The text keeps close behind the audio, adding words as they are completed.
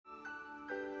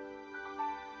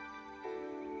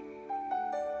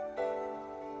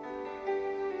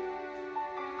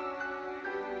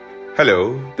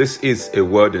Hello, this is A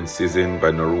Word in Season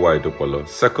by Noruwa Edopolo,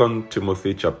 2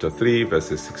 Timothy chapter 3,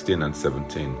 verses 16 and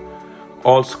 17.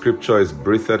 All scripture is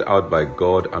breathed out by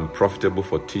God and profitable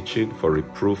for teaching, for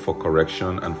reproof, for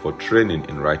correction, and for training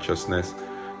in righteousness,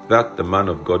 that the man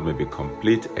of God may be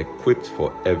complete, equipped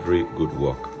for every good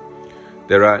work.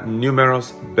 There are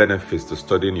numerous benefits to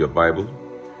studying your Bible.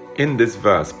 In this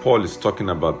verse, Paul is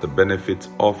talking about the benefits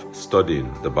of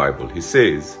studying the Bible. He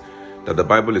says that the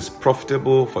Bible is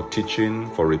profitable for teaching,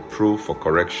 for reproof, for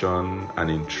correction,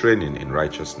 and in training in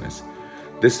righteousness.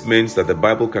 This means that the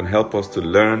Bible can help us to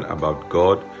learn about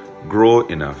God, grow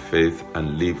in our faith,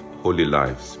 and live holy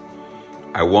lives.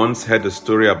 I once heard a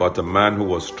story about a man who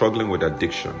was struggling with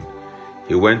addiction.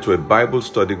 He went to a Bible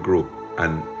study group,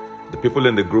 and the people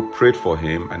in the group prayed for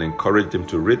him and encouraged him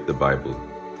to read the Bible.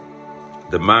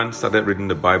 The man started reading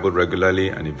the Bible regularly,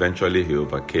 and eventually he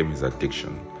overcame his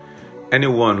addiction.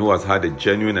 Anyone who has had a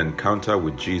genuine encounter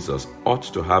with Jesus ought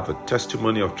to have a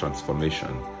testimony of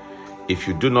transformation. If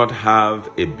you do not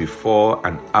have a before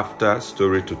and after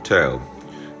story to tell,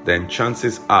 then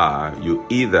chances are you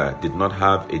either did not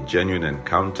have a genuine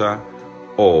encounter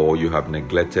or you have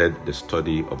neglected the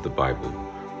study of the Bible.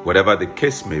 Whatever the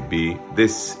case may be,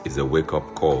 this is a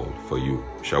wake-up call for you.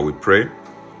 Shall we pray?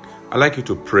 I'd like you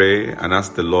to pray and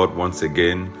ask the Lord once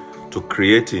again to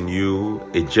create in you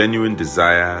a genuine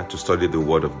desire to study the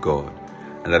Word of God.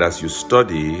 And that as you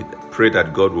study, pray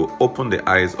that God will open the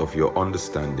eyes of your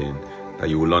understanding, that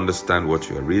you will understand what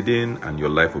you are reading, and your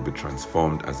life will be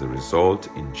transformed as a result.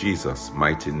 In Jesus'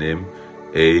 mighty name,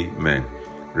 amen.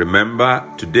 Remember,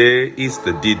 today is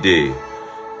the D-Day,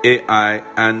 AI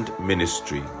and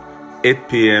Ministry, 8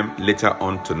 p.m. later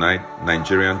on tonight,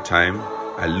 Nigerian time.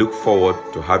 I look forward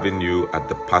to having you at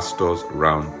the Pastor's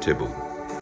Round Table.